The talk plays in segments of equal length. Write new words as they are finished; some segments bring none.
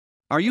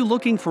Are you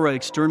looking for an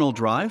external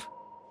drive?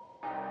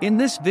 In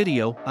this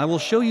video, I will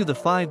show you the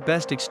 5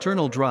 best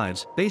external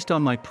drives based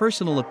on my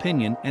personal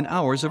opinion and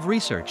hours of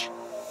research.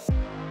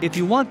 If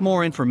you want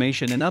more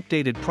information and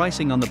updated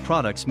pricing on the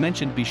products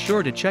mentioned, be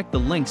sure to check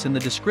the links in the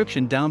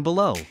description down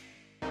below.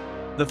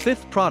 The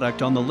 5th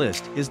product on the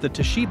list is the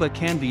Toshiba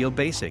Canvio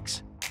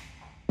Basics.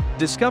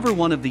 Discover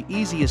one of the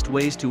easiest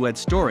ways to add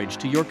storage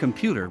to your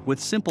computer with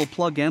simple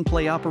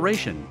plug-and-play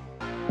operation.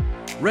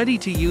 Ready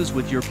to use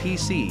with your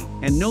PC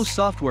and no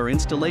software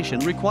installation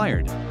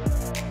required.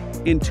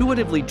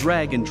 Intuitively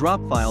drag and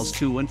drop files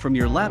to and from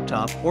your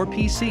laptop or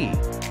PC.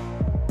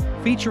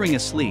 Featuring a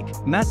sleek,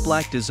 matte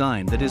black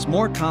design that is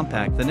more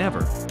compact than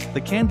ever,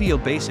 the Canvio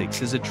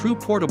Basics is a true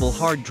portable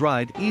hard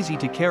drive, easy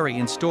to carry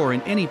and store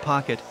in any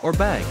pocket or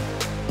bag.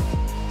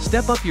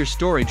 Step up your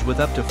storage with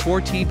up to 4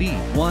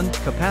 TB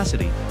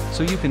capacity,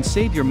 so you can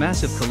save your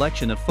massive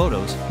collection of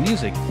photos,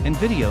 music, and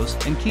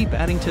videos and keep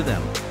adding to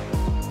them.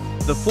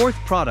 The 4th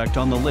product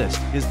on the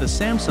list is the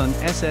Samsung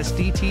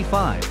SSD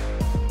T5.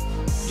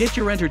 Get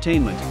your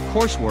entertainment,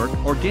 coursework,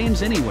 or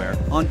games anywhere,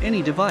 on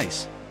any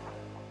device.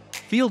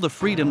 Feel the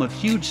freedom of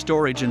huge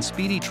storage and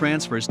speedy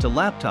transfers to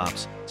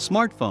laptops,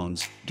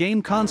 smartphones,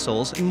 game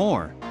consoles, and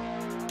more.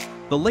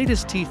 The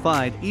latest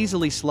T5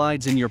 easily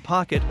slides in your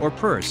pocket or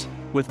purse,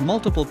 with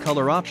multiple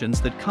color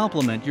options that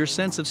complement your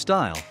sense of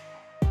style.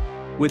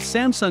 With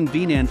Samsung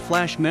VNAND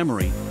flash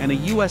memory and a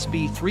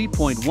USB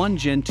 3.1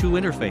 Gen 2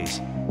 interface,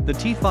 the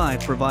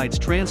T5 provides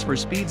transfer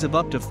speeds of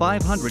up to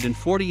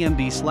 540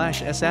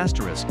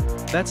 MB/s*,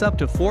 that's up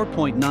to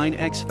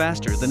 4.9x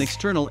faster than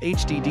external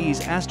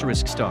HDDs**.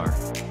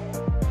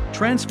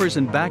 Transfers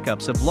and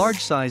backups of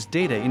large-sized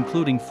data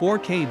including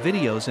 4K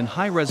videos and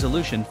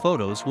high-resolution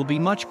photos will be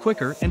much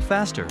quicker and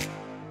faster.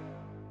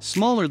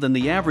 Smaller than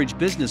the average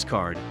business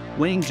card,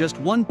 weighing just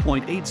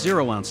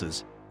 1.80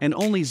 ounces, and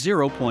only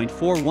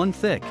 0.41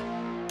 thick.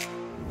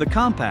 The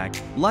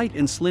compact, light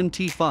and slim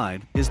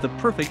T5 is the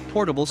perfect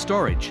portable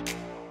storage.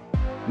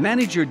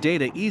 Manage your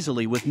data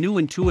easily with new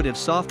intuitive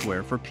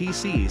software for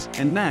PCs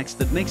and Macs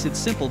that makes it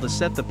simple to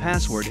set the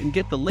password and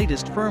get the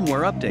latest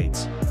firmware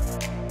updates.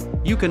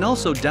 You can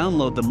also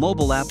download the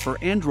mobile app for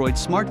Android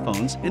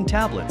smartphones and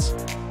tablets.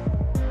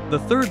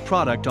 The 3rd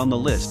product on the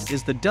list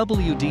is the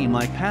WD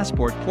My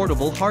Passport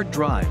Portable Hard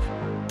Drive.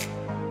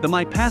 The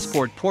My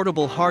Passport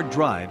Portable Hard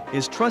Drive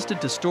is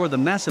trusted to store the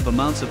massive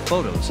amounts of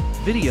photos,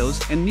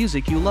 videos, and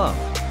music you love.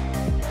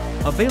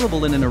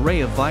 Available in an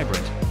array of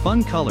vibrant,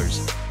 fun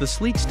colors, the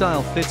sleek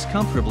style fits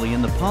comfortably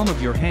in the palm of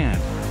your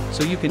hand,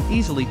 so you can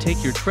easily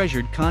take your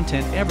treasured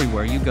content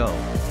everywhere you go.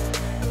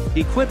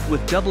 Equipped with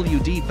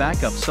WD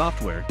backup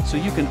software, so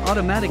you can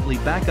automatically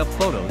back up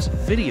photos,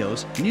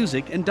 videos,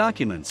 music, and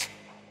documents.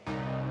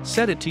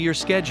 Set it to your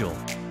schedule.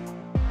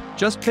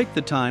 Just pick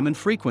the time and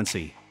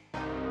frequency.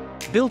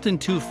 Built-in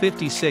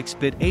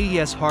 256-bit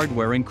AES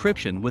hardware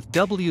encryption with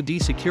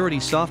WD security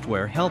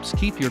software helps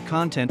keep your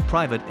content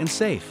private and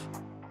safe.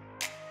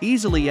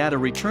 Easily add a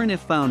return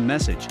if found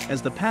message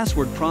as the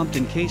password prompt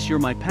in case your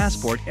My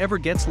Passport ever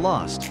gets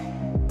lost.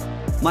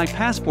 My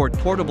Passport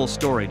portable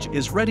storage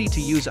is ready to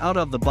use out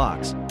of the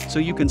box, so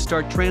you can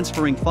start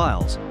transferring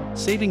files,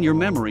 saving your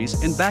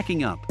memories, and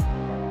backing up.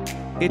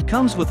 It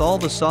comes with all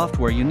the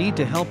software you need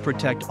to help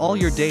protect all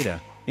your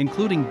data,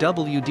 including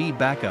WD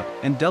Backup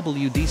and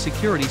WD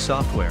Security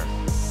software.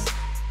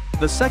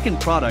 The 2nd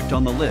product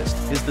on the list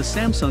is the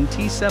Samsung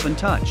T7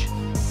 Touch.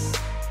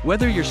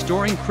 Whether you're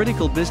storing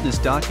critical business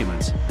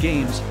documents,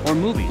 games, or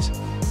movies,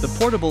 the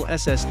portable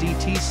SSD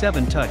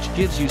T7 Touch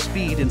gives you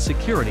speed and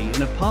security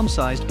in a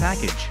palm-sized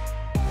package.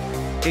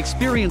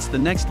 Experience the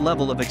next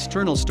level of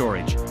external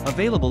storage,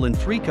 available in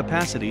 3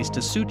 capacities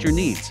to suit your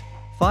needs: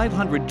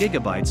 500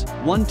 GB,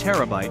 1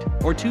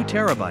 TB, or 2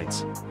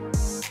 TB.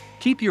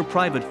 Keep your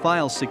private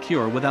files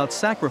secure without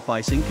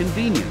sacrificing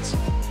convenience.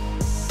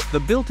 The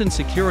built-in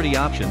security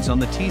options on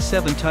the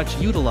T7 Touch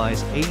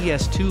utilize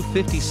AES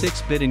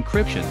 256-bit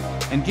encryption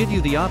and give you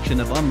the option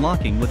of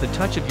unlocking with a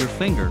touch of your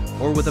finger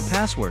or with a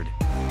password.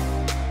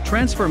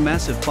 Transfer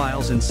massive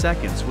files in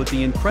seconds with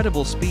the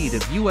incredible speed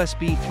of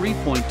USB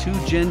 3.2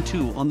 Gen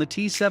 2 on the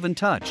T7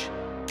 Touch.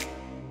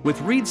 With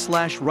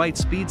read/write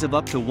speeds of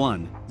up to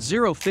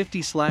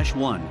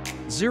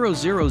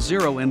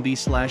 1.050/1.000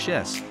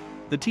 MB/s,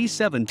 the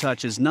T7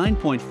 Touch is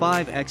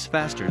 9.5x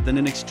faster than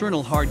an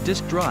external hard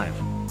disk drive.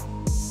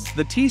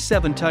 The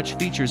T7 Touch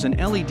features an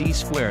LED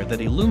square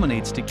that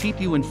illuminates to keep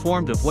you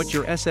informed of what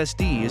your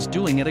SSD is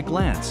doing at a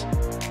glance.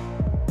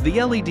 The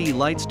LED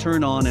lights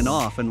turn on and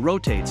off and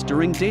rotates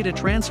during data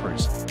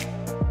transfers.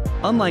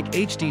 Unlike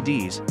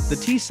HDDs, the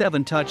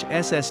T7 Touch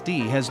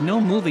SSD has no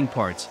moving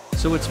parts,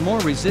 so it's more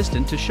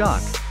resistant to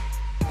shock.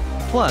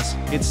 Plus,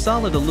 its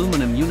solid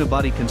aluminum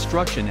unibody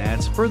construction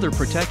adds further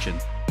protection,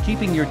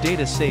 keeping your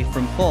data safe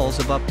from falls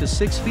of up to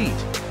 6 feet.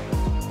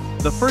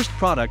 The 1st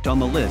product on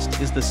the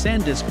list is the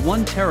SanDisk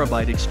 1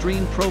 TB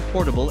Extreme Pro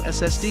Portable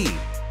SSD.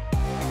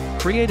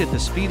 Create at the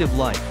speed of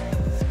light.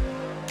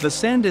 The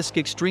SanDisk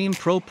Extreme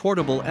Pro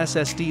Portable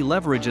SSD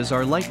leverages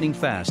our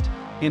lightning-fast,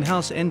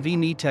 in-house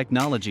NVMe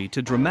technology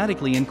to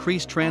dramatically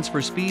increase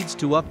transfer speeds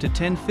to up to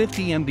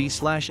 1050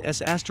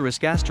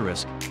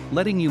 MB/s***,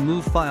 letting you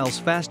move files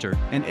faster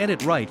and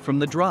edit right from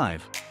the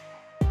drive.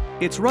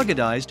 Its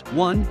ruggedized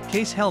 1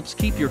 case helps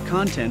keep your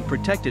content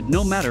protected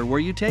no matter where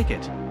you take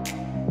it.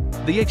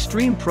 The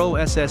Extreme Pro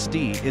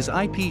SSD is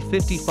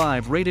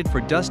IP55 rated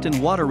for dust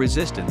and water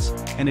resistance,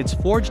 and its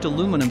forged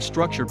aluminum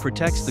structure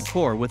protects the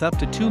core with up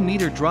to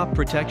 2-meter drop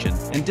protection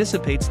and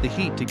dissipates the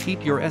heat to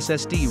keep your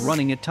SSD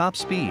running at top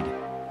speed.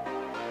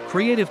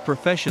 Creative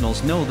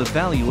professionals know the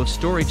value of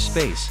storage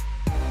space.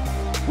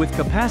 With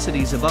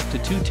capacities of up to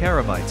 2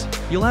 terabytes,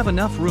 you'll have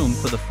enough room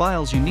for the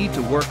files you need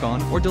to work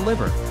on or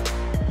deliver.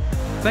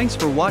 Thanks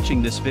for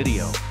watching this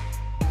video.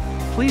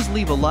 Please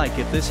leave a like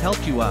if this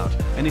helped you out,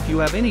 and if you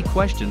have any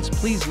questions,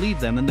 please leave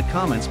them in the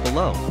comments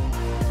below.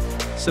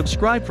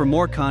 Subscribe for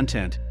more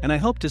content, and I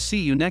hope to see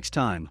you next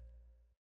time.